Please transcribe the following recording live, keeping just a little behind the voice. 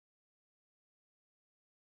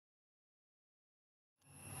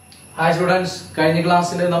Hi students, കഴിഞ്ഞ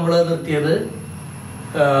ക്ലാസ്സിൽ നമ്മൾ നിർത്തിയത്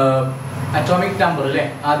അറ്റോമിക് നമ്പർ അല്ലേ,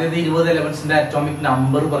 ആദ്യത്തെ 20 എലമെന്റ്സിന്റെ അറ്റോമിക്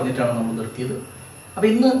നമ്പർ പറഞ്ഞിട്ടാണ് നമ്മൾ നിർത്തിയത്. അപ്പൊ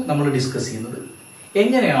ഇന്ന് നമ്മൾ ഡിസ്കസ് ചെയ്യുന്നത്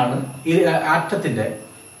എങ്ങനെയാണ് ആറ്റത്തിന്റെ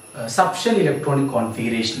സബ്ഷൽ ഇലക്ട്രോണിക്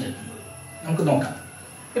കോൺഫിഗറേഷൻ എഴുതുന്നത് നമുക്ക് നോക്കാം.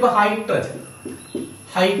 ഇപ്പൊ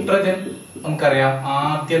ഹൈഡ്രജൻ നമുക്കറിയാം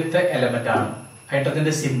ആദ്യത്തെ എലമെന്റ് ആണ്.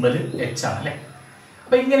 ഹൈഡ്രജന്റെ സിമ്പൽ H ആണ് അല്ലെ.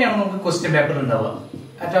 അപ്പൊ ഇങ്ങനെയാണ് നമുക്ക് ക്വസ്റ്റ്യൻ പേപ്പർ ഉണ്ടാവുക.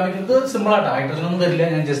 അറ്റോമിക് ഇത് സിമ്പിൾ ആട്ടോ, ഹൈഡ്രജൻ ഒന്നും വരില്ല,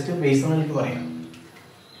 ഞാൻ ജസ്റ്റ് ബേസ് എനിക്ക് പറയാം.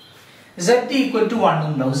 Z ഈക്വൽ ടു 1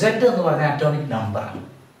 ഉണ്ടാവും. Z എന്ന് പറഞ്ഞാൽ അറ്റോമിക് നമ്പർ ആണ്.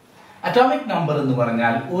 അറ്റോമിക് നമ്പർ എന്ന്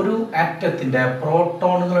പറഞ്ഞാൽ ഒരു ആറ്റത്തിന്റെ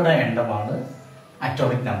പ്രോട്ടോണുകളുടെ എണ്ണമാണ്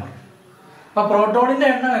അറ്റോമിക് നമ്പർ. അപ്പൊ പ്രോട്ടോണിന്റെ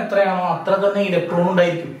എണ്ണം എത്രയാണോ അത്ര തന്നെ ഇലക്ട്രോൺ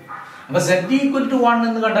ഉണ്ടായിരിക്കും. അപ്പൊ Z ഈക്വൽ ടു 1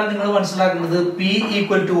 എന്ന് കണ്ടാൽ നിങ്ങൾ മനസ്സിലാക്കുന്നത് P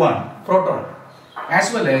equal to 1 proton as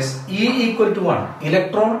well as E equal to 1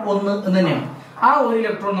 electron 1 എന്ന് തന്നെയാണ്. ആ ഒരു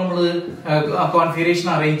ഇലക്ട്രോൺ നമ്മൾ കോൺഫിഗറേഷൻ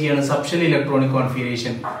അറേഞ്ച് ചെയ്യാണ്. Subshell electronic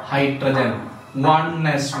configuration hydrogen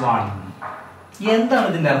 1s1. എന്താണ്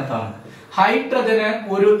ഇതിന്റെ അർത്ഥം? ഹൈഡ്രജന്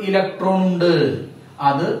ഒരു ഇലക്ട്രോൺ ഉണ്ട്,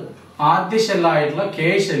 അത് ആദ്യ ഷെല്ലായിട്ടുള്ള K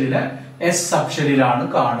ഷെല്ലിലെ S സബ്ഷെല്ലിലാണ്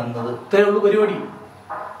കാണുന്നത്. ഇത്രയേ ഉള്ളൂ പരിപാടി.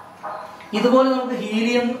 ഇതുപോലെ നമുക്ക്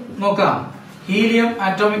ഹീലിയം നോക്കാം. ഹീലിയം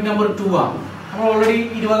ആറ്റോമിക് നമ്പർ 2 ആണ്. നമ്മൾ ഓൾറെഡി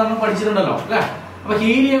 20 പഠിച്ചിട്ടുണ്ടല്ലോ അല്ലെ. അപ്പൊ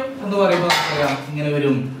ഹീലിയം എന്ന് പറയുമ്പോൾ നമുക്കറിയാം ഇങ്ങനെ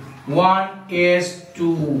വരും 1s2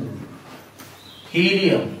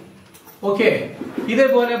 ഹീലിയം. ഓക്കെ,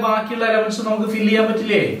 ഇതേപോലെ ബാക്കിയുള്ള എലമെന്റ്സ് നമുക്ക് ഫിൽ ചെയ്യാൻ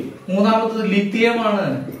പറ്റില്ലേ? മൂന്നാമത്തത് ലിഥിയം ആണ്.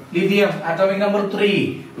 Lithium atomic number 3.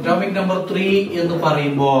 Atomic number 3 എന്ന്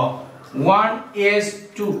പറയുമ്പോ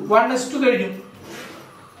 1s2 കഴിഞ്ഞു.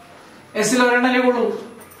 എസിൽ ഒരെണ്ണല്ലേ ഉള്ളൂ,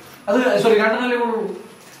 അത് സോറി രണ്ടെണ്ണല്ലേ ഉള്ളൂ.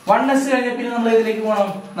 1s കഴിഞ്ഞ പിന്നെ നമ്മൾ ഇതിലേക്ക് പോകണം,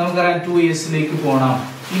 നമുക്കറിയാം 2s ലേക്ക് പോകണം.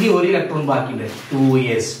 ഇനി ഒരു ഇലക്ട്രോൺ ബാക്കിയുണ്ട്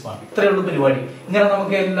 2s1. ഇത്രയേ ഉള്ളൂ പരിപാടി. ഇങ്ങനെ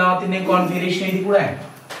നമുക്ക് എല്ലാത്തിന്റെയും കോൺഫിഗറേഷൻ എഴുതി കൂടെ.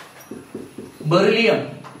 Beryllium,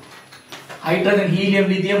 hydrogen, helium,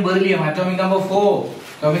 lithium, beryllium atomic number 4.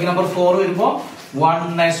 Atomic number 4 വരുമ്പോ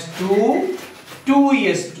 1s2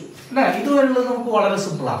 2s2 അല്ലെ. ഇതുവരെയുള്ളത് നമുക്ക് വളരെ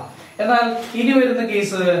സിമ്പിൾ ആണ്. എന്നാൽ ഇനി വരുന്ന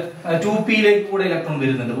കേസ് 2p-ലേക്ക് കൂടെ ഇലക്ട്രോൺ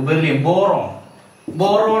വരുന്നുണ്ട്. ബെറിലിയം, ബോറോൺ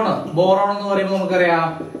എന്ന് പറയുമ്പോൾ നമുക്കറിയാം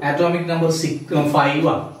ആറ്റോമിക് നമ്പർ 5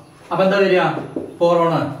 ആണ്. അപ്പൊ എന്താ വരിക?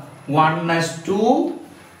 Boron 1s2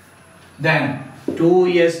 then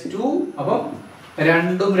 2s2. അപ്പൊ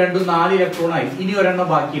രണ്ടും 4 ഇലക്ട്രോൺ ആയി. ഇനി ഒരെണ്ണം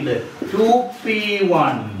ബാക്കിയുണ്ട്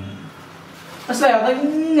 2p1. മനസ്സിലായോ?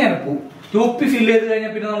 അതെങ്ങനെ പോകും? 2p ഫിൽ ചെയ്ത്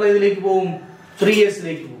കഴിഞ്ഞാൽ പിന്നെ നമ്മൾ ഇതിലേക്ക് പോകും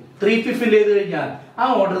 3s-ലേക്ക് പോകും. 3p ഫിൽ ചെയ്ത് കഴിഞ്ഞാൽ ആ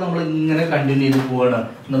ഓർഡർ നമ്മൾ ഇങ്ങനെ കണ്ടിന്യൂ ചെയ്ത് പോവാണ്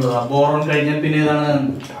എന്നുള്ളതാണ്. ബോറോൺ കഴിഞ്ഞാൽ പിന്നെ ഏതാണ്?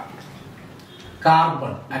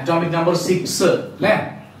 കാർബൺ ആറ്റോമിക് നമ്പർ 6 അല്ലെ.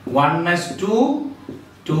 1s2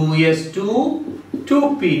 2s2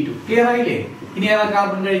 2p2. ക്ലിയർ ആയില്ലേ? ഇനി ഏതാ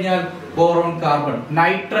കാർബൺ കഴിഞ്ഞാൽ? Boron, carbon.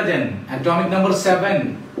 Nitrogen atomic number 7.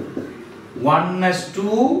 1s2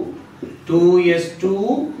 2s2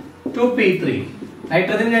 2p3.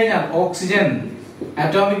 Nitrogen കഴിഞ്ഞാൽ oxygen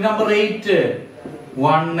atomic number 8.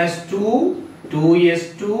 1s2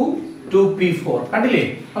 2s2 2p4. കണ്ടില്ലേ?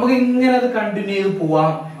 നമുക്ക് ഇങ്ങനെ അത് കണ്ടിന്യൂ ചെയ്ത്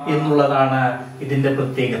പോവാം എന്നുള്ളതാണ് ഇതിന്റെ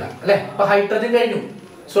പ്രത്യേകത അല്ലെ. അപ്പൊ ഹൈഡ്രജൻ കഴിഞ്ഞു,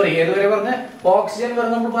 സോറി ഏതുവരെ പറഞ്ഞ? ഓക്സിജൻ വരെ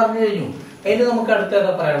നമ്മൾ പറഞ്ഞു കഴിഞ്ഞു. ഇനി നമുക്ക് അടുത്ത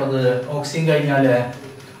ഏതാ പറയാനുള്ളത്? ഓക്സിജൻ കഴിഞ്ഞാൽ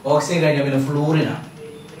പിന്നെ ഫ്ലൂറിൻ ആണ്.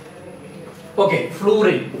 Okay,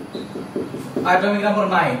 fluorine atomic number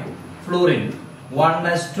 9. Fluorine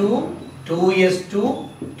 1s2 2s2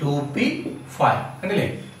 2p5. കണ്ടില്ലേ?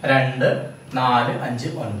 2 4 5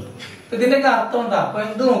 9. ഇതിന്റെ അർത്ഥം എന്താ? അപ്പൊ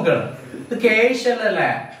എന്ത് നോക്കണം? ഇത് K ഷെല്ലല്ലേ,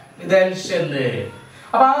 ഇത് L ഷെല്ല്.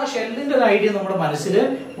 അപ്പൊ ആ ഷെല്ലിന്റെ ഒരു ഐഡിയ നമ്മുടെ മനസ്സിൽ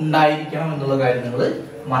ഉണ്ടായിരിക്കണം എന്നുള്ള കാര്യം നിങ്ങൾ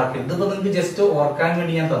മറക്കരുത്. ഇതിപ്പോ നിങ്ങൾക്ക് ജസ്റ്റ് ഓർക്കാൻ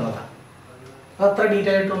വേണ്ടി ഞാൻ തന്നതാണ്. അത്ര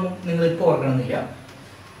ഡീറ്റെയിൽ ആയിട്ടൊന്നും നിങ്ങൾ ഇപ്പൊ ഓർക്കണമെന്നില്ല.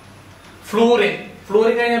 ഫ്ലൂറിൻ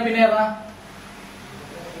കഴിഞ്ഞാൽ പിന്നെ ഏതാ?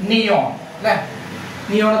 നിയോൺ അല്ലെ.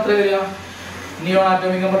 നിയോൺ എത്ര വരിക? നിയോൺ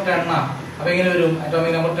ആറ്റോമിക് നമ്പർ 10 ആണ്. അപ്പൊ എങ്ങനെ വരും?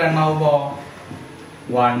 ആറ്റോമിക് നമ്പർ 10 ആവുമ്പോ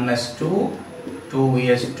 1s2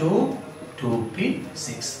 2s2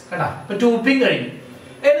 2p6 കേട്ടാ. ഇപ്പൊ 2p കഴിഞ്ഞു.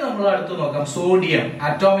 ഇനി നമ്മൾ അടുത്ത് നോക്കാം സോഡിയം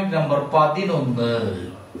ആറ്റോമിക് നമ്പർ 11.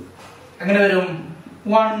 എങ്ങനെ വരും?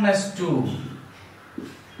 1s2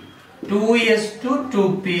 2s2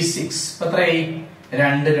 2p6. എത്രയായി?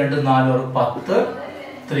 2 2 4 10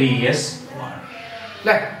 3s1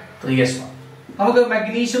 അല്ലെ. 3s1. നമുക്ക്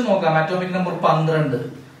മഗ്നീഷ്യം നോക്കാം. Atomic number 12.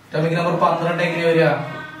 ആറ്റോമിക് നമ്പർ 12 എങ്ങനെ വരിക?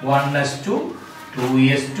 1s2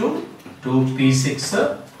 2s2 2p6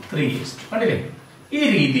 3s2. കണ്ടില്ലേ? ഈ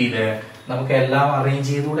രീതിയിൽ നമുക്ക് എല്ലാം അറേഞ്ച്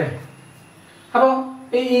ചെയ്തൂടെ? അപ്പൊ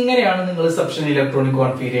ഇങ്ങനെയാണ് നിങ്ങൾ സബ്ഷൽ ഇലക്ട്രോണിക്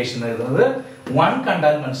കോൺഫിഗറേഷൻ എഴുതുന്നത്. 1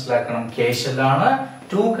 കണ്ടാൽ മനസ്സിലാക്കണം K ഷെല്ലാണ്,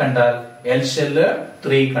 2 കണ്ടാൽ L ഷെല്ല്,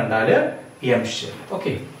 3 കണ്ടാൽ M shell.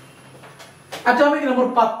 Okay, atomic number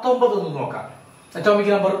 19 ഒന്ന് നോക്കാം.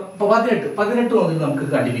 അറ്റോമിക് നമ്പർ 18 മുതൽ നമുക്ക്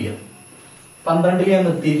കണ്ടിന്യൂ ചെയ്യാം. 12 ഞാൻ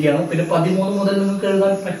നിർത്തിയിരിക്കുകയാണ്. പിന്നെ 13 മുതൽ നിങ്ങൾക്ക്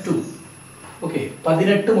എഴുതാൻ പറ്റൂ. ഓക്കെ,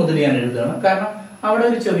 18 മുതൽ ഞാൻ എഴുതുകയാണ്. കാരണം അവിടെ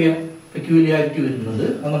ഒരു ചെറിയ പെക്യൂലിയാരിറ്റി വരുന്നുണ്ട്.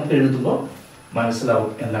 അത് നമുക്ക് എഴുതുമ്പോൾ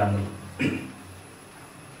മനസ്സിലാവും എന്താണെന്ന്.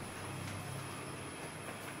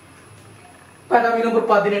 അറ്റോമിക് നമ്പർ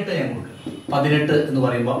 18 ഞാൻ കൊടുക്കുക. 18 എന്ന്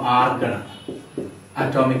പറയുമ്പോൾ argon.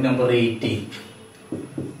 Atomic number 18.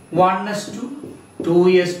 1s2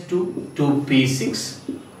 2s2 2p6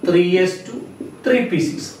 3s2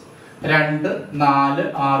 3p6 2 4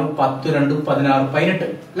 6 10 2 16 18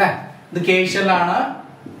 അല്ലേ? ഇത് കെ ഷെല്ലാണ്,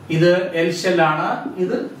 ഇത് എൽ ഷെല്ലാണ്,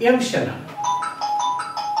 ഇത് എം ഷെല്ലാണ്.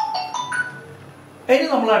 ഇനി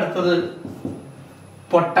നമ്മൾ അടുത്തത്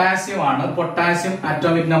പൊട്ടാസ്യം ആണ്. Potassium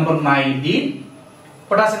atomic number 19.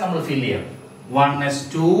 പൊട്ടാസ്യം നമ്മൾ ഫിൽ ചെയ്യാം.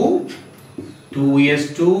 1s2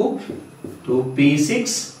 2s2 2p6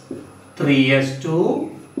 3s2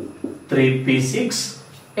 3p6.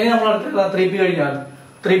 ഇനി നമ്മൾ അടുത്ത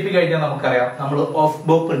 3p കഴിഞ്ഞാൽ നമുക്കറിയാം, നമ്മൾ ഓഫ്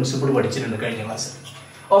ബോ പ്രിൻസിപ്പിൾ പഠിച്ചിട്ടുണ്ട് കഴിഞ്ഞ ക്ലാസ്സിൽ.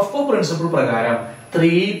 ഓഫ് ബോ പ്രിൻസിപ്പിൾ പ്രകാരം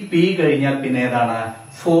 3p കഴിഞ്ഞാൽ പിന്നെ ഏതാണ്?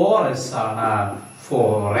 4s ആണ്.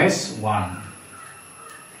 4s1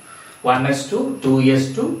 1s2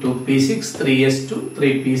 2s2 2p6 3s2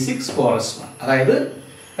 3p6 4s1. അതായത്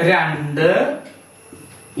 2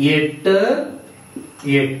 8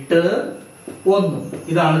 8 1.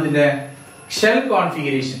 ഇതാണ് ഇതിന്റെ shell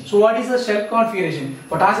configuration. So what is the shell configuration?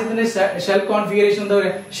 പൊട്ടാസ്യത്തിന്റെ shell configuration എന്താ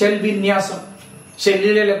പറയുക? ഷെൽ വിന്യാസം,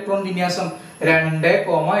 ഷെല്ലിലെ ഇലക്ട്രോൺ വിന്യാസം 2,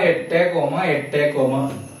 8, 8.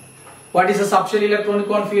 What is the subshell electronic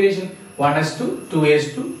configuration? 1s2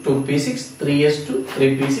 2s2 2p6 3s2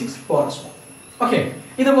 3p6 4s1. Okay,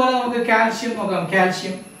 ഇതുപോലെ നമുക്ക് calcium നോക്കാം.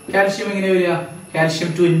 കാൽഷ്യം എങ്ങനെ വരിക? കാൽഷ്യം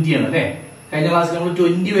 20 ആണ് അല്ലേ? കഴിഞ്ഞ ക്ലാസ്സിൽ നമ്മൾ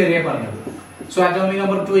 20 വരെ പറഞ്ഞത്. So atomic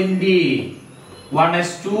number 20.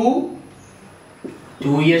 1s2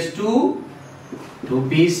 2s2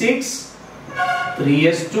 2p6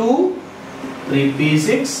 3s2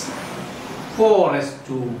 3p6 4s2.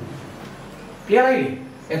 Clear ആയില്ലേ?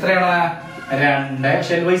 എത്രയാണ്? 2.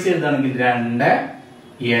 Shell vice എഴുതാണെങ്കിൽ 2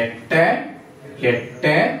 8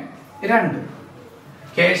 8 2.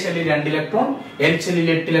 കെ ഷെല്ലിൽ 2 ഇലക്ട്രോൺ, എൽ ഷെല്ലിൽ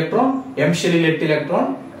 8 ഇലക്ട്രോൺ, എം ഷെല്ലിൽ 8 ഇലക്ട്രോൺ,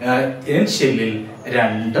 എൻ ഷെല്ലിൽ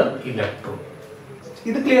 2 ഇലക്ട്രോൺ.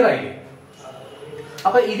 ഇത് ക്ലിയർ ആയില്ലേ?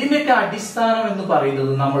 അപ്പൊ ഇതിന്റെയൊക്കെ അടിസ്ഥാനം എന്ന്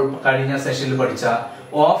പറയുന്നത് നമ്മൾ കഴിഞ്ഞ സെഷനിൽ പഠിച്ച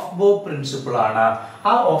ഓഫ് ബോ പ്രിൻസിപ്പിൾ ആണ്.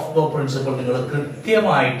 ആ ഓഫ് ബോ പ്രിൻസിപ്പിൾ നിങ്ങൾ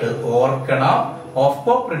കൃത്യമായിട്ട് ഓർക്കണം. ഓഫ്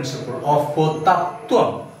ബോ പ്രിൻസിപ്പിൾ, ഓഫ് ബോ തത്വം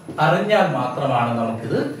അറിഞ്ഞാൽ മാത്രമാണ്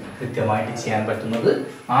നമുക്കിത് കൃത്യമായിട്ട് ചെയ്യാൻ പറ്റുന്നത്.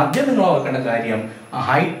 ആദ്യം നിങ്ങൾ ഓർക്കേണ്ട കാര്യം,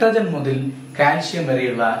 ഹൈഡ്രജൻ മുതൽ കാൽഷ്യം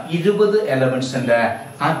വരെയുള്ള 20 എലമെന്റ്സിന്റെ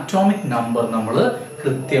അറ്റോമിക് നമ്പർ നമ്മൾ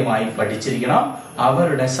കൃത്യമായി പഠിച്ചിരിക്കണം.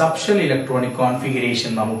 അവരുടെ സബ്ഷെൽ ഇലക്ട്രോണിക്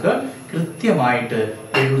കോൺഫിഗറേഷൻ നമുക്ക് കൃത്യമായിട്ട്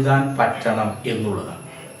എഴുതാൻ പറ്റണം എന്നുള്ളതാണ്.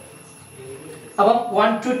 അപ്പം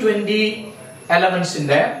 1 to 20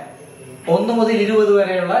 എലമെന്റ്സിന്റെ 1 മുതൽ 20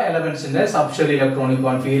 വരെയുള്ള എലമെന്റ്സിന്റെ subshell electronic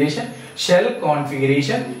configuration, shell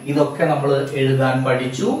configuration, ഇതൊക്കെ നമ്മൾ എഴുതാൻ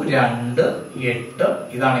പഠിച്ചു. 2 8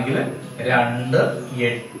 ഇതാണെങ്കിൽ 2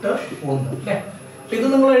 8 1 അല്ലേ? ഇത്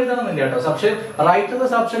നിങ്ങൾ എഴുതണമെന്നില്ല കേട്ടോ. Subshell write the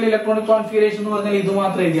subshell electronic configuration എന്ന് പറഞ്ഞാൽ ഇത്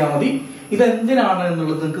മാത്രം എഴുതിയാൽ മതി. ഇതെന്തിനാണ്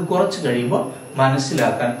എന്നുള്ളത് നിങ്ങൾക്ക് കുറച്ച് കഴിയുമ്പോൾ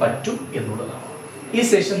മനസ്സിലാക്കാൻ പറ്റും എന്നുള്ളതാണ്. ഈ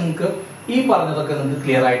സെഷൻ നിങ്ങൾക്ക് ഈ പറഞ്ഞതൊക്കെ നിങ്ങൾക്ക്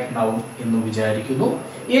ക്ലിയർ ആയിട്ടുണ്ടാവും എന്ന് വിചാരിക്കുന്നു.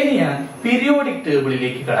 ഇനി ഞാൻ പീരിയോഡിക്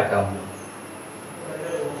ടേബിളിലേക്ക് കടക്കാൻ പോകുന്നു.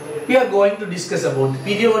 We are going to discuss about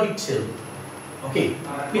periodic table. Okay,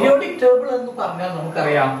 periodic table എന്ന് പറഞ്ഞാൽ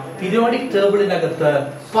നമുക്കറിയാം, പീരിയോഡിക് ടേബിളിനകത്ത്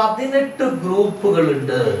 18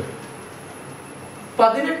 ഗ്രൂപ്പുകളുണ്ട്.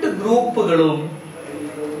 18 ഗ്രൂപ്പുകളും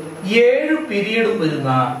 7 പീരിയഡും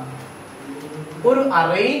വരുന്ന ഒരു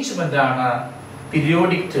അറേഞ്ച്മെന്റ് ആണ്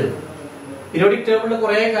പീരിയോഡിക് ടേബിൾ. പീരിയോഡിക് ടേബിളിലെ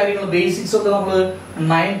കുറെ കാര്യങ്ങൾ, ബേസിക്സ് ഒക്കെ നമ്മൾ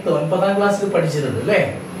 9th ക്ലാസ്സിൽ പഠിച്ചിട്ടുണ്ട് അല്ലേ?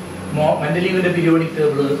 മെന്റലീവിന്റെ പീരിയോഡിക്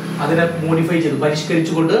ടേബിൾ അതിനെ മോഡിഫൈ ചെയ്ത്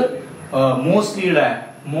പരിഷ്കരിച്ചുകൊണ്ട് മോസ്റ്റ്ലിയുടെ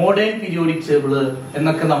മോഡേൺ പീരിയോഡിക് ടേബിൾ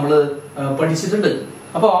എന്നൊക്കെ നമ്മൾ പഠിച്ചിട്ടുണ്ട്.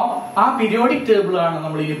 അപ്പോ ആ പീരിയോഡിക് ടേബിൾ ആണ്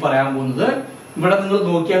നമ്മൾ ഇനി പറയാൻ പോകുന്നത്. ഇവിടെ നിങ്ങൾ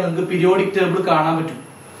നോക്കിയാൽ നിങ്ങൾക്ക് പീരിയോഡിക് ടേബിൾ കാണാൻ പറ്റും.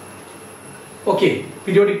 ഓക്കെ,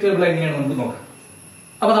 പീരിയോഡിക് ടേബിൾ എങ്ങനെയാണ് നമുക്ക് നോക്കാം.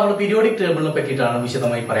 അപ്പൊ നമ്മൾ പീരിയോഡിക് ടേബിളിനെ പറ്റിയിട്ടാണ്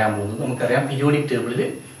വിശദമായി പറയാൻ പോകുന്നത്. നമുക്കറിയാം പീരിയോഡിക് ടേബിളിൽ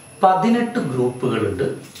 18 ഗ്രൂപ്പുകളുണ്ട്,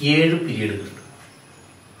 7 പീരീഡുകളുണ്ട്.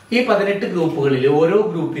 ഈ 18 ഗ്രൂപ്പുകളിൽ ഓരോ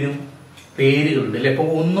ഗ്രൂപ്പിനും പേരുകളുണ്ട് അല്ലെ? ഇപ്പൊ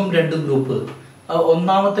 1ഉം 2ഉം ഗ്രൂപ്പ്.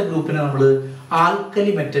 ഒന്നാമത്തെ ഗ്രൂപ്പിനെ നമ്മൾ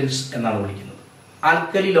ആൽക്കലി മെറ്റൽസ് എന്നാണ് വിളിക്കുന്നത്.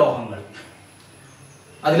 ആൽക്കലി ലോഹങ്ങൾ.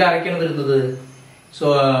 അതിലാരൊക്കെയാണ് വരുന്നത്?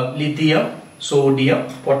 Lithium, sodium,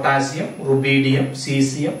 potassium, rubidium,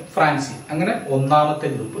 caesium, francium. അങ്ങനെ ഒന്നാമത്തെ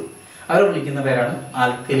ഗ്രൂപ്പ് അവരെ വിളിക്കുന്ന പേരാണ്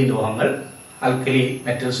ആൽക്കലി ലോഹങ്ങൾ, ആൽക്കലി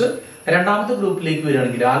മെറ്റൽസ്. രണ്ടാമത്തെ ഗ്രൂപ്പിലേക്ക്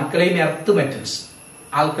വരികയാണെങ്കിൽ alkaline earth metals,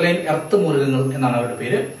 alkaline earth മൂലകങ്ങൾ എന്നാണ് അവരുടെ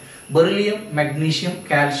പേര്. Beryllium, magnesium,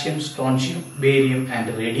 calcium, strontium, barium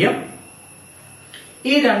and radium.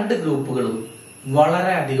 ഈ രണ്ട് ഗ്രൂപ്പുകളും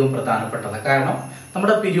വളരെയധികം പ്രധാനപ്പെട്ടതാണ്. കാരണം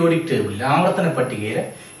നമ്മുടെ പീരിയോഡിക് ടേബിളിൽ ആവർത്തന പട്ടികയിൽ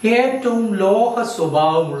ഏറ്റവും ലോഹ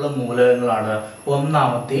സ്വഭാവമുള്ള മൂലകങ്ങളാണ്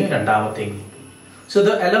ഒന്നാമത്തെയും രണ്ടാമത്തെയും group. So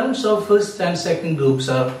the elements of first and second groups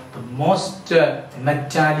are the most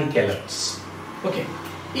metallic elements. Okay.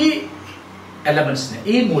 ഈ എലമെന്റ്സിനെ,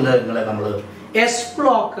 ഈ മൂലകങ്ങളെ നമ്മൾ എസ്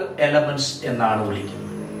ബ്ലോക്ക് എലമെന്റ്സ് എന്നാണ് വിളിക്കുന്നത്.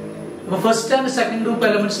 അപ്പൊ first and second group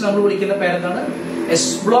elements നമ്മൾ വിളിക്കുന്ന പേരെന്താണ്?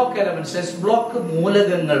 S block elements, S block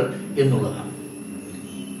മൂലകങ്ങൾ എന്നുള്ളതാണ്.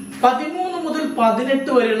 13 മുതൽ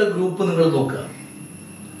 18 വരെയുള്ള ഗ്രൂപ്പ് നിങ്ങൾ നോക്കുക.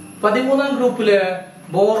 13ാം ഗ്രൂപ്പില്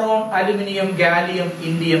boron, aluminium, gallium,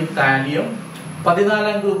 indium, thallium.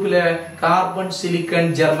 14ാം ഗ്രൂപ്പില് കാർബൺ, സിലിക്കൺ,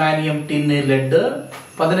 ജർമാനിയം, ടിന്ന്, ലെഡ്.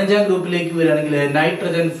 15ാം ഗ്രൂപ്പിലേക്ക് വരികയാണെങ്കിൽ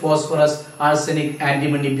nitrogen, phosphorus, arsenic,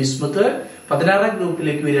 antimony, bismuth. 16ാം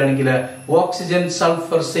ഗ്രൂപ്പിലേക്ക് വരികയാണെങ്കിൽ oxygen,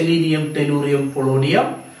 sulphur, selenium, tellurium, polonium.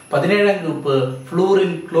 17ാം group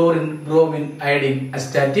fluorine, chlorine, bromine, iodine,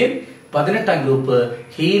 astatine. 18ാം group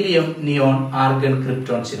helium, neon, argon,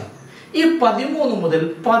 krypton, xenon. ഈ 13 മുതൽ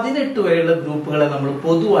 18 വരെയുള്ള ഗ്രൂപ്പുകളെ നമ്മൾ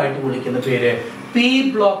പൊതുവായിട്ട് വിളിക്കുന്ന പേര് പി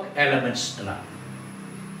ബ്ലോക്ക് എലമെന്റ്സ് എന്നാണ്.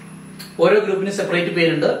 ഓരോ ഗ്രൂപ്പിന് സെപ്പറേറ്റ്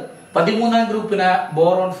പേരുണ്ട്. 13ാം ഗ്രൂപ്പിന്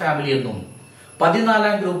ബോറോൺ ഫാമിലി എന്നും,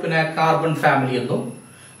 14ാം ഗ്രൂപ്പിന് കാർബൺ ഫാമിലി എന്നും,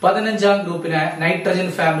 15ാം ഗ്രൂപ്പിന് നൈട്രജൻ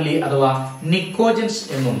ഫാമിലി അഥവാ നിക്കോജൻസ്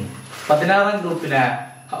എന്നും, 16ാം ഗ്രൂപ്പിന്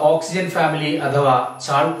ഓക്സിജൻ ഫാമിലി അഥവാ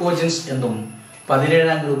ചാൾക്കോജൻസ് എന്നും,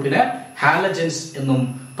 17ാം ഗ്രൂപ്പിന് ഹാലജൻസ് എന്നും,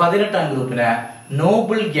 18ാം ഗ്രൂപ്പിന്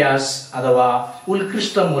നോബിൾ ഗ്യാസ് അഥവാ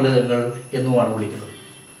ഉത്കൃഷ്ട മൂലകങ്ങൾ എന്നുമാണ് വിളിക്കുന്നത്.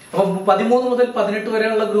 അപ്പൊ 13 മുതൽ 18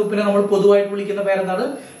 വരെയുള്ള ഗ്രൂപ്പിനെ നമ്മൾ പൊതുവായിട്ട് വിളിക്കുന്ന പേരെന്താണ്?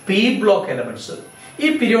 P block elements. ഈ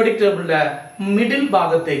പീരിയോഡിക് ടേബിളിന്റെ മിഡിൽ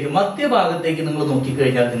ഭാഗത്തേക്ക്, മധ്യഭാഗത്തേക്ക് നിങ്ങൾ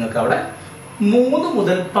നോക്കിക്കഴിഞ്ഞാൽ നിങ്ങൾക്ക് അവിടെ 3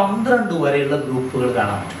 മുതൽ 12 വരെയുള്ള ഗ്രൂപ്പുകൾ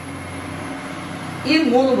കാണാൻ പറ്റും. ഈ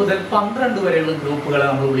 3 മുതൽ 12 വരെയുള്ള ഗ്രൂപ്പുകളെ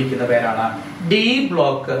നമ്മൾ വിളിക്കുന്ന പേരാണ് ഡി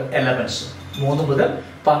ബ്ലോക്ക് എലമെന്റ്സ്. 3 മുതൽ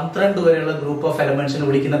 12 വരെയുള്ള ഗ്രൂപ്പ് ഓഫ് എലമെന്റ്സിനെ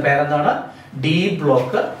വിളിക്കുന്ന പേരെന്താണ്? D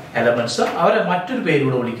block elements. അവരെ മറ്റൊരു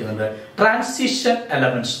പേരിലൂടെ വിളിക്കുന്നുണ്ട് ട്രാൻസിഷൻ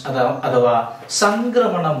എലമെന്റ്സ് അഥവാ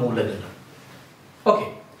സംക്രമണ മൂലകങ്ങൾ. ഓക്കെ.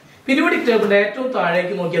 പീരിയോഡിക് ടേബിളിന്റെ ഏറ്റവും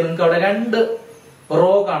താഴേക്ക് നോക്കിയാൽ നിങ്ങൾക്ക് അവിടെ 2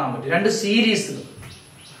 റോ കാണാൻ പറ്റും, 2 സീരീസുകൾ,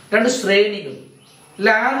 2 ശ്രേണികൾ.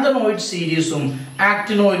 ലാന്തനോയിഡ് സീരീസും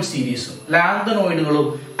ആക്ടിനോയിഡ് സീരീസും. ലാന്തനോയിഡുകളും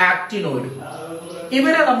ആക്ടിനോയിഡുകളും.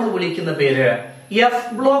 ഇവരെ നമ്മൾ വിളിക്കുന്ന പേര് F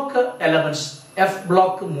block elements, F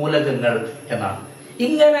block മൂലകങ്ങൾ എന്നാണ്.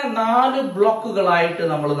 ഇങ്ങനെ 4 ബ്ലോക്കുകളായിട്ട്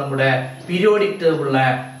നമ്മൾ നമ്മുടെ periodic ടേബിളിനെ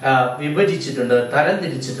വിഭജിച്ചിട്ടുണ്ട്,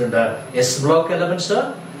 തരംതിരിച്ചിട്ടുണ്ട്. S block elements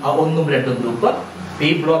 1ഉം 2ഉം group, P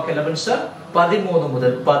block elements 13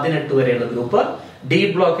 മുതൽ 18 വരെയുള്ള ഗ്രൂപ്പ്, ഡി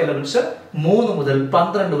ബ്ലോക്ക് എലമെന്റ്സ് 3 മുതൽ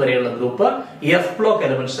 12 വരെയുള്ള ഗ്രൂപ്പ്, എഫ് ബ്ലോക്ക്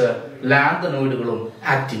എലമെന്റ്സ് ലാന്തനോയിഡുകളും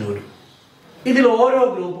ആക്ടിനോയിഡും. ഇതിൽ ഓരോ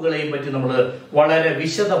ഗ്രൂപ്പുകളെയും പറ്റി നമ്മൾ വളരെ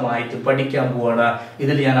വിശദമായിട്ട് പഠിക്കാൻ പോവാണ്.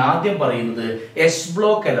 ഇതിൽ ഞാൻ ആദ്യം പറയുന്നത് എസ്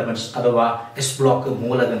ബ്ലോക്ക് എലമെന്റ്സ് അഥവാ എസ് ബ്ലോക്ക്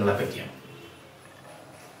മൂലകങ്ങളെ പറ്റിയാണ്.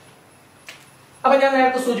 അപ്പൊ ഞാൻ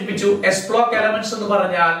നേരത്തെ സൂചിപ്പിച്ചു, എസ് ബ്ലോക്ക് എലമെന്റ്സ് എന്ന്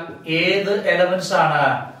പറഞ്ഞാൽ ഏത് എലമെന്റ്സ് ആണ്?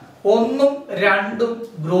 1ഉം 2ഉം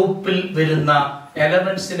ഗ്രൂപ്പിൽ വരുന്ന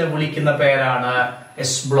എലമെന്റ്സിനെ വിളിക്കുന്ന പേരാണ്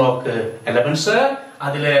എസ് ബ്ലോക്ക് എലമെന്റ്സ്.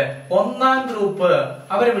 അതില് 1ാം ഗ്രൂപ്പ്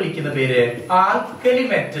അവരെ വിളിക്കുന്ന പേര് ആൽക്കലി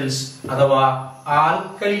മെറ്റൽസ് അഥവാ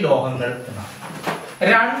ആൽക്കലി ലോഹങ്ങൾ എന്നാണ്.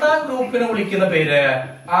 2ാം ഗ്രൂപ്പിനെ വിളിക്കുന്ന പേര്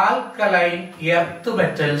ആൽക്കലൈൻ എർത്ത്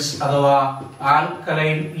മെറ്റൽസ് അഥവാ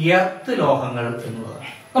ആൽക്കലൈൻ എർത്ത് ലോഹങ്ങൾ എന്നുള്ളതാണ്.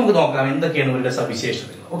 നമുക്ക് നോക്കാം എന്തൊക്കെയാണ് ഇവരുടെ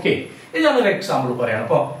സവിശേഷതകൾ. ഓക്കെ, ഇത് ഞാനൊരു എക്സാമ്പിൾ പറയാണ്.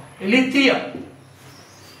 അപ്പൊ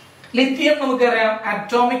ലിഥിയം നമുക്കറിയാം,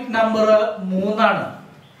 atomic number 3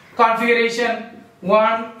 configuration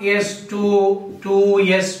 1s2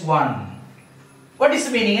 2s1. What is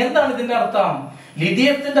meaning? എന്താണ് ഇതിന്റെ അർത്ഥം?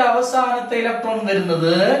 ലിഥിയത്തിന്റെ അവസാനത്തെ ഇലക്ട്രോൺ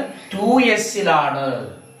വരുന്നത് 2s-ലാണ്.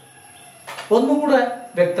 ഒന്നുകൂടെ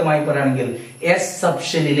വ്യക്തമായി പറയുകയാണെങ്കിൽ s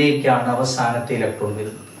സബ്ഷെല്ലിലേക്കാണ് അവസാനത്തെ ഇലക്ട്രോൺ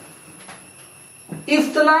വരുന്നത്. If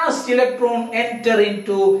the last electron enter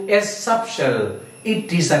into s subshell, it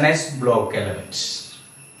is an s block element.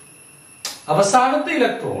 അവസാനത്തെ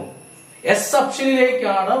ഇലക്ട്രോൺ എസ്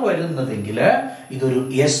സബ്ഷെല്ലിലേക്കാണ് വരുന്നതെങ്കിൽ ഇതൊരു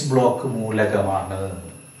എസ് ബ്ലോക്ക് മൂലകമാണ്.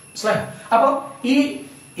 അപ്പൊ ഈ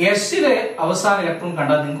എസിലെ അവസാന ഇലക്ട്രോൺ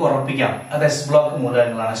കണ്ടാൽ നിങ്ങൾക്ക് ഉറപ്പിക്കാം അത് S block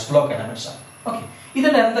മൂലകങ്ങളാണ്, S block elements ആണ്. ഓക്കെ,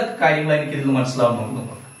 ഇതിന്റെ എന്തൊക്കെ കാര്യങ്ങൾ എനിക്ക് ഇതിൽ മനസ്സിലാവുന്നു?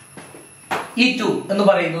 E2 എന്ന്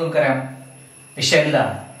പറയുന്നത് നമുക്കറിയാം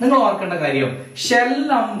ഷെല്ലാണ്. നിങ്ങൾ ഓർക്കേണ്ട കാര്യം, ഷെൽ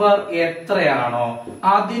നമ്പർ എത്രയാണോ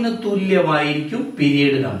അതിന് തുല്യമായിരിക്കും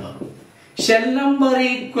period number. Shell number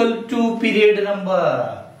equal to period number.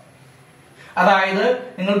 അതായത്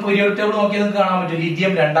നിങ്ങൾ പീരിയോഡിക് ടേബിൾ നോക്കിയാൽ നിങ്ങൾക്ക് കാണാൻ പറ്റും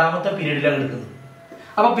ലിഥിയം 2ാമത്തെ പീരിയഡിലാണ് എടുക്കുന്നത്.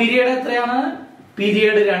 അപ്പൊ പീരിയഡ് എത്രയാണ്?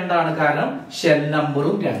 പീരിയഡ് 2 ആണ്. കാരണം ഷെൽ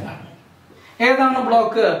നമ്പറും 2 ആണ്. ഏതാണ്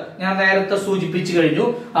ബ്ലോക്ക്? ഞാൻ നേരത്തെ സൂചിപ്പിച്ചു കഴിഞ്ഞു,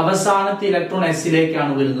 അവസാനത്തെ ഇലക്ട്രോൺ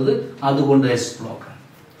എസിലേക്കാണ് വരുന്നത്, അതുകൊണ്ട് എസ് ബ്ലോക്ക് ആണ്.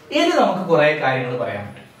 ഇനി നമുക്ക് കുറെ കാര്യങ്ങൾ പറയാൻ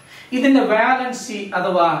പറ്റും. ഇതിന്റെ വാലൻസി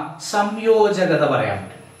അഥവാ സംയോജകത പറയാൻ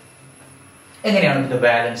പറ്റും. എങ്ങനെയാണ് ഇതിന്റെ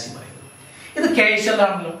വാലൻസി പറയുന്നത്? ഇത് കെ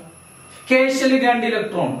ഷെല്ലാണല്ലോ. കെ ഷെല്ലിൽ 2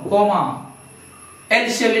 ഇലക്ട്രോൺ കോമ, എൽ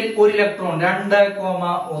ഷെല്ലിൽ 1 ഇലക്ട്രോൺ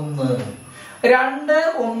 2,1.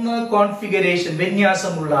 2,1 കോൺഫിഗറേഷൻ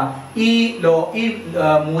വിന്യാസമുള്ള ഈ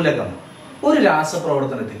മൂലകം ഒരു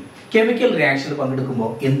രാസപ്രവർത്തനത്തിൽ കെമിക്കൽ റിയാക്ഷനിൽ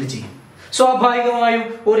പങ്കെടുക്കുമ്പോൾ എന്ത് ചെയ്യും? സ്വാഭാവികമായും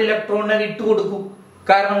 1 ഇലക്ട്രോണിനെ വിട്ടുകൊടുക്കും.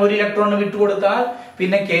 കാരണം 1 ഇലക്ട്രോണിനെ വിട്ടുകൊടുത്താൽ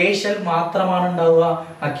പിന്നെ കേശൽ മാത്രമാണ് ഉണ്ടാവുക.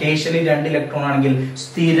 ആ കേശലിൽ 2 ഇലക്ട്രോൺ ആണെങ്കിൽ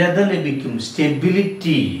സ്ഥിരത ലഭിക്കും,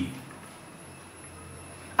 സ്റ്റെബിലിറ്റി.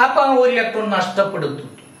 അപ്പൊ ആ 1 ഇലക്ട്രോൺ നഷ്ടപ്പെടുത്തും.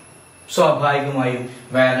 സ്വാഭാവികമായും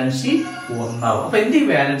വാലൻസി 1 ആവും. അപ്പൊ എന്ത്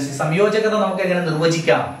വാലൻസി സംയോജകത നമുക്ക് എങ്ങനെ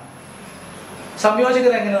നിർവചിക്കാം?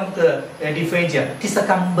 സംയോജകത എങ്ങനെ നമുക്ക് ഡിഫൈൻ ചെയ്യാം? It is the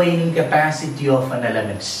combining capacity of an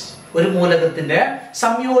element. ഒരു മൂലകത്തിന്റെ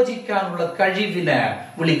സംയോജിക്കാനുള്ള കഴിവിനെ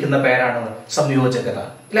വിളിക്കുന്ന പേരാണ് സംയോജകത,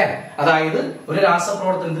 അല്ലെ? അതായത് ഒരു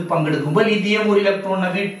രാസപ്രവർത്തനത്തിൽ പങ്കെടുക്കുമ്പോൾ ലിഥിയം 1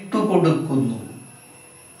 ഇലക്ട്രോണിനെ വിട്ടുകൊടുക്കുന്നു.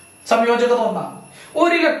 സംയോജകത 1.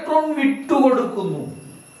 1 ഇലക്ട്രോൺ വിട്ടുകൊടുക്കുന്നു.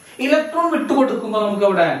 ഇലക്ട്രോൺ വിട്ടുകൊടുക്കുമ്പോൾ നമുക്ക്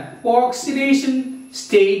അവിടെ ഓക്സിഡേഷൻ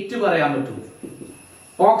സ്റ്റേറ്റ് പറയാൻ പറ്റും.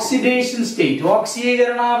 Oxidation state,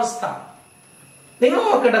 ഓക്സീകരണാവസ്ഥ. നിങ്ങൾ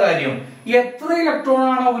ഓർക്കേണ്ട കാര്യം, എത്ര ഇലക്ട്രോൺ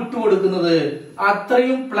ആണോ വിട്ടുകൊടുക്കുന്നത്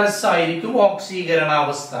അത്രയും പ്ലസ് ആയിരിക്കും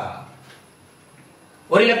ഓക്സീകരണാവസ്ഥ.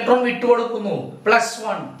 1 ഇലക്ട്രോൺ വിട്ടുകൊടുക്കുന്നു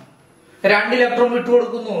 +1, 2 ഇലക്ട്രോൺ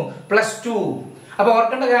വിട്ടുകൊടുക്കുന്നു +2. അപ്പൊ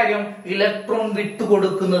ഓർക്കേണ്ട കാര്യം, ഇലക്ട്രോൺ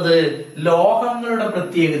വിട്ടുകൊടുക്കുന്നത് ലോഹങ്ങളുടെ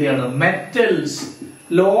പ്രത്യേകതയാണ്. Metals,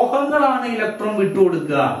 ലോഹങ്ങളാണ് electron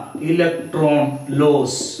വിട്ടുകൊടുക്കുക. Electron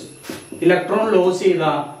loss. Electron loss ചെയ്ത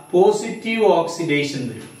പോസിറ്റീവ് ഓക്സിഡേഷൻ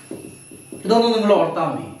വരും. ഇതൊന്നും നിങ്ങൾ ഓർത്താൽ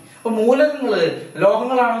മതി. അപ്പൊ മൂലകങ്ങള്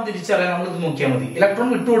ലോഹങ്ങളാണോ തിരിച്ചറിയാൻ നമ്മൾ ഇത് നോക്കിയാൽ മതി. ഇലക്ട്രോൺ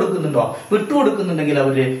വിട്ടുകൊടുക്കുന്നുണ്ടോ? വിട്ടുകൊടുക്കുന്നുണ്ടെങ്കിൽ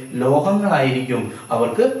അവര് ലോഹങ്ങളായിരിക്കും.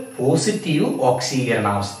 അവർക്ക് പോസിറ്റീവ്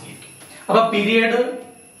ഓക്സീകരണാവസ്ഥയായിരിക്കും. അപ്പൊ പീരിയഡ്,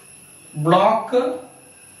 ബ്ലോക്ക്,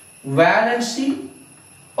 വാലൻസി,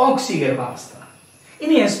 ഓക്സീകരണാവസ്ഥ.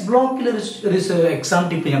 ഇനി എസ് ബ്ലോക്കിൽ ഒരു എക്സാം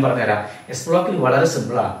ടിപ്പ് ഞാൻ പറഞ്ഞുതരാം. എസ് ബ്ലോക്കിൽ വളരെ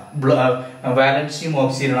സിമ്പിളാ വാലൻസിയും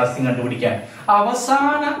ഓക്സീകരണാവസ്ഥയും കണ്ടുപിടിക്കാൻ.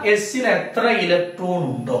 അവസാന എസിൽ എത്ര ഇലക്ട്രോൺ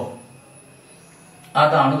ഉണ്ടോ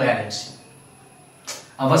അതാണ് വാലൻസി.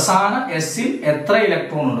 അവസാന എസിൽ എത്ര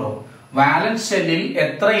ഇലക്ട്രോൺ ഉണ്ടോ, വാലൻസ് ഷെല്ലിൽ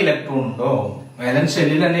എത്ര ഇലക്ട്രോൺ ഉണ്ടോ, വാലൻസ്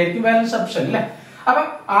ഷെല്ലിൽ തന്നെയായിരിക്കും വാലൻസ് സബ്ഷെൽ അല്ലെ. അപ്പൊ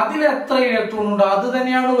അതിൽ എത്ര ഇലക്ട്രോൺ ഉണ്ടോ അത്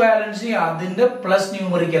തന്നെയാണ് വാലൻസി. അതിന്റെ പ്ലസ്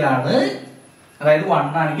ന്യൂമറിക്കലാണ്. അതായത്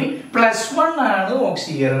 1 ആണെങ്കിൽ +1 ആണ്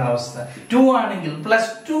ഓക്സീകരണാവസ്ഥ, 2 ആണെങ്കിൽ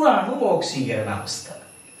 +2 ആണ് ഓക്സീകരണാവസ്ഥ.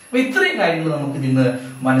 അപ്പൊ ഇത്രയും കാര്യങ്ങൾ നമുക്ക് ഇതിന്ന്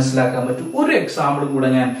മനസ്സിലാക്കാൻ പറ്റും. ഒരു എക്സാമ്പിൾ കൂടെ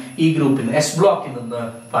ഞാൻ ഈ ഗ്രൂപ്പിൽ നിന്ന് എസ് ബ്ലോക്കിൽ നിന്ന്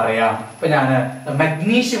പറയാം. ഇപ്പൊ ഞാൻ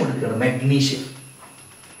മഗ്നീഷ്യം എടുക്കുകയാണ്.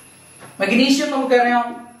 മഗ്നീഷ്യം നമുക്കറിയാം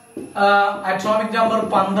അറ്റോമിക് നമ്പർ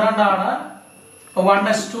 12 ആണ്.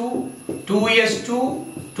 1s2, 2s2,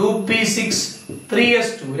 2p6,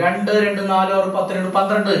 3s2, 2, 2, 4, 6, 10,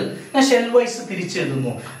 12. ഞാൻ ഷെൽ വൈസ്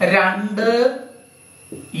തിരിച്ചെഴുതുന്നു. 2,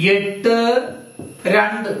 8,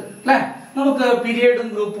 2 അല്ലെ. നമുക്ക് പീരിയഡും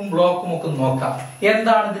ഗ്രൂപ്പും ബ്ലോക്കും ഒക്കെ നോക്കാം.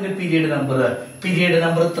 എന്താണ് ഇതിന്റെ പീരിയഡ് നമ്പർ? പീരിയഡ്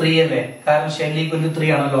നമ്പർ 3 അല്ലേ, കാരണം ഷെൽ ഈക്വൽ ടു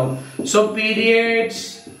 3 ആണല്ലോ. So period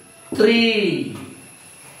 3.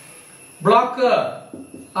 ബ്ലോക്ക്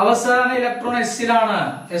അവസാന ഇലക്ട്രോൺ എസിലാണ്,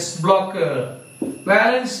 എസ് ബ്ലോക്ക്.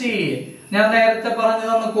 വാലൻസി ഞാൻ നേരത്തെ പറഞ്ഞു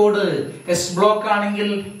തന്ന കോഡ്, എസ് ബ്ലോക്ക് ആണെങ്കിൽ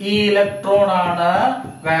ഈ ഇലക്ട്രോൺ ആണ്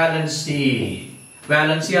വാലൻസി.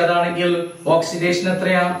 വാലൻസി അതാണെങ്കിൽ ഓക്സിഡേഷൻ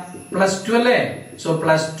എത്രയാ? +2 അല്ലേ. സോ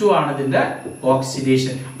 +2 ആണ് ഇതിന്റെ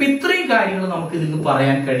ഓക്സിഡേഷൻ. അപ്പൊ ഇത്രയും കാര്യങ്ങൾ നമുക്ക് ഇതിന്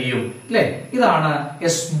പറയാൻ കഴിയും അല്ലെ. ഇതാണ്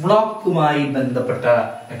എസ് ബ്ലോക്കുമായി ബന്ധപ്പെട്ട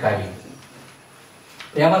കാര്യം.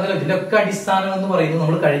 ഞാൻ പറഞ്ഞല്ലോ ഇതിന്റെ ഒക്കെ അടിസ്ഥാനം എന്ന് പറയുന്നത്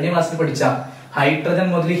നമ്മൾ കഴിഞ്ഞ ക്ലാസ്സിൽ പഠിച്ച ഹൈഡ്രജൻ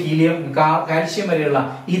മുതൽ ഹീലിയം, കാൽഷ്യം വരെയുള്ള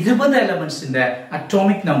 20 എലമെന്റ്സിന്റെ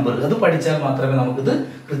അറ്റോമിക് നമ്പർ അത് പഠിച്ചാൽ മാത്രമേ നമുക്കിത്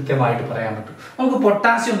കൃത്യമായിട്ട് പറയാൻ പറ്റൂ. നമുക്ക്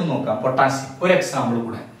പൊട്ടാസ്യം ഒന്ന് നോക്കാം. പൊട്ടാസ്യം ഒരു എക്സാമ്പിൾ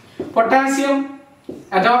കൂടെ. പൊട്ടാസ്യം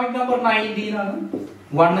അറ്റോമിക് നമ്പർ 19 ആണ്.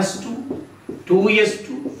 1s2,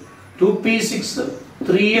 2s2, 2p6,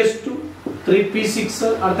 3s2, 3p6.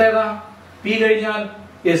 അടുത്തേതാ? p കഴിഞ്ഞാൽ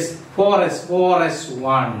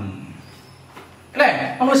 4s1 അല്ലെ.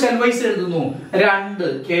 നമ്മൾ ഷെൽ വൈസ് എഴുതുന്നു. 2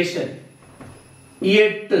 k shell,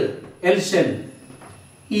 8 L shell,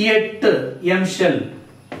 8 M shell,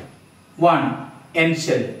 1 N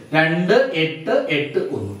shell. 2, 8, 8,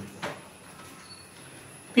 1.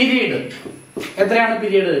 Period എത്രയാണ്?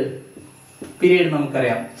 പീരീഡ്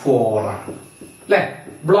നമുക്കറിയാം 4 ആണ് അല്ലെ.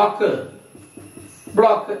 ബ്ലോക്ക്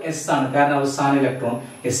എസ് ആണ്, കാരണം അവസാന electron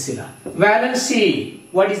എസിലാണ്. Valency,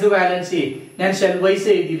 what is the valency? ഞാൻ ഷെൽ വൈസ്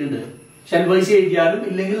എഴുതിയിട്ടുണ്ട്. ഷെൽ വൈസ് എഴുതിയാലും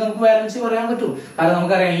ഇല്ലെങ്കിൽ നമുക്ക് വാലൻസി പറയാൻ പറ്റും, കാരണം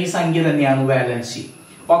നമുക്കറിയാം ഈ സംഖ്യ തന്നെയാണ് വാലൻസി.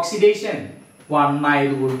 ഓക്സിഡേഷൻ 1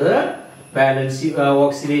 ആയതുകൊണ്ട് വാലൻസി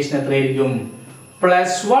ഓക്സിഡേഷൻ എത്രയായിരിക്കും?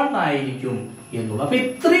 +1 ആയിരിക്കും എന്നുള്ളത്. അപ്പൊ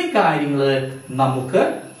ഇത്രയും കാര്യങ്ങൾ നമുക്ക്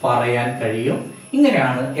പറയാൻ കഴിയും.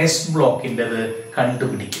 ഇങ്ങനെയാണ് എസ് ബ്ലോക്കിൻ്റെത്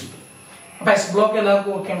കണ്ടുപിടിക്കുന്നത്. അപ്പൊ എസ് ബ്ലോക്ക്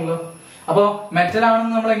എല്ലാവർക്കും ഓക്കെ ആണല്ലോ. അപ്പൊ മെറ്റൽ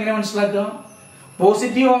ആണെന്ന് നമ്മൾ എങ്ങനെ മനസ്സിലാക്കുക?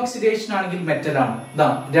 പോസിറ്റീവ് ഓക്സിഡേഷൻ ആണെങ്കിൽ മെറ്റൽ ആണ്. ഇതാ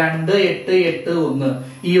 2 8 8 1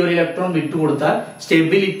 ഈ ഒരു ഇലക്ട്രോൺ വിട്ടുകൊടുത്താൽ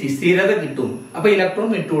സ്റ്റെബിലിറ്റി സ്ഥിരത കിട്ടും. അപ്പൊ ഇലക്ട്രോൺ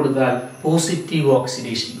വിട്ടുകൊടുത്താൽ പോസിറ്റീവ്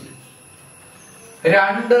ഓക്സിഡേഷൻ വരും.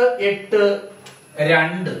 2 8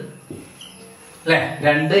 2 അല്ലെ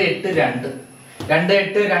 2 8 2 2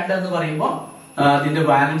 8 2 എന്ന് പറയുമ്പോൾ അതിന്റെ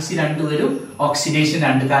വാലൻസി 2 വരും, ഓക്സിഡേഷൻ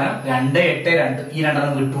 2. കാരണം 2 8 2 ഈ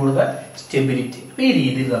രണ്ടെണ്ണം വിട്ടുകൊടുത്താൽ സ്റ്റെബിലിറ്റി. ഈ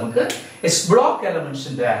രീതിയിൽ നമുക്ക് S block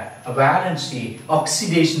എലമെന്റ്സിന്റെ valency,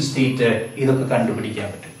 oxidation state ഇതൊക്കെ കണ്ടുപിടിക്കാൻ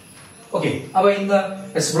പറ്റും. ഓക്കെ, അപ്പൊ ഇന്ന്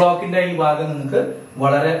എസ് ബ്ലോക്കിന്റെ ഈ ഭാഗം നിങ്ങൾക്ക്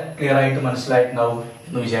വളരെ ക്ലിയർ ആയിട്ട് മനസ്സിലായിട്ടുണ്ടാവും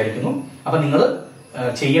എന്ന് വിചാരിക്കുന്നു. അപ്പൊ നിങ്ങൾ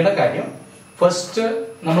ചെയ്യേണ്ട കാര്യം, ഫസ്റ്റ്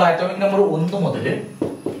നമ്മൾ ആറ്റോമിക് നമ്പർ 1 മുതൽ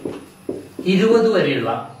 20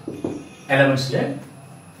 വരെയുള്ള എലമെന്റ്സില്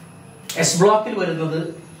എസ് ബ്ലോക്കിൽ വരുന്നത്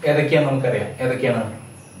ഏതൊക്കെയാണെന്ന് നമുക്കറിയാം. ഏതൊക്കെയാണ്?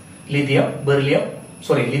 Lithium,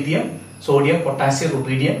 lithium, sodium, potassium,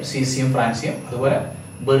 rubidium, caesium, francium, അതുപോലെ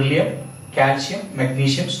beryllium, calcium,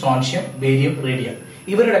 magnesium, strontium, barium, radium.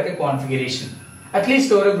 ഇവരുടെയൊക്കെ കോൺഫിഗറേഷൻ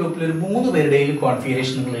അറ്റ്ലീസ്റ്റ് ഓരോ ഗ്രൂപ്പിൽ ഒരു 3 പേരുടെയും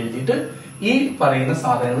കോൺഫിഗറേഷൻ നിങ്ങൾ എഴുതിയിട്ട് ഈ പറയുന്ന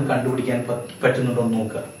സാധനങ്ങൾ കണ്ടുപിടിക്കാൻ പറ്റുന്നുണ്ടോ എന്ന്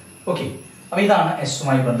നോക്കുക. ഓക്കെ, അപ്പൊ ഇതാണ്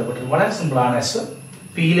എസുമായി ബന്ധപ്പെട്ടത്. വളരെ സിമ്പിൾ ആണ് എസ്.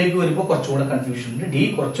 പിയിലേക്ക് വരുമ്പോൾ കുറച്ചുകൂടെ കൺഫ്യൂഷൻ ഉണ്ട്, ഡി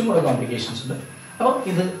കുറച്ചും കൂടെ കോംപ്ലിക്കേഷൻസ് ഉണ്ട്. അപ്പോൾ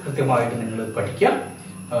ഇത് കൃത്യമായിട്ട് നിങ്ങൾ പഠിക്കുക.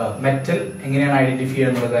 മെറ്റൽ എങ്ങനെയാണ് ഐഡന്റിഫൈ ചെയ്യുക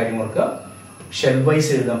എന്നുള്ള കാര്യം ഓർക്കുക. ഷെൽ വൈസ്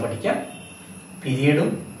എഴുതാൻ പഠിക്കാം. പീരിയഡും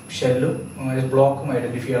ഷെല്ലും ബ്ലോക്കും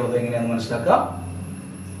ഐഡന്റിഫൈ ചെയ്യുന്നത് എങ്ങനെയാണെന്ന് മനസ്സിലാക്കുക.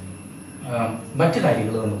 മറ്റു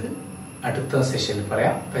കാര്യങ്ങൾ നമുക്ക് അടുത്ത സെഷനിൽ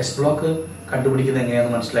പറയാം. എസ് ബ്ലോക്ക് കണ്ടുപിടിക്കുന്നത്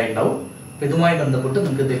എങ്ങനെയാണെന്ന് മനസ്സിലായിട്ടുണ്ടാവും. ഇതുമായി ബന്ധപ്പെട്ട്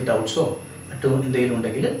നിങ്ങൾക്ക് എന്തെങ്കിലും ഡൗട്ട്സോ മറ്റോ എന്തെങ്കിലും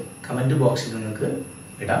ഉണ്ടെങ്കിൽ കമന്റ് ബോക്സിൽ നിങ്ങൾക്ക്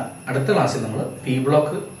ഇടാം. അടുത്ത ക്ലാസ്സിൽ നമ്മൾ പി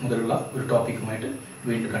ബ്ലോക്ക് മുതലുള്ള ഒരു ടോപ്പിക്കുമായിട്ട്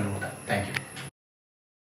വീണ്ടും കണ്ടുമുട്ടാം. Thank you.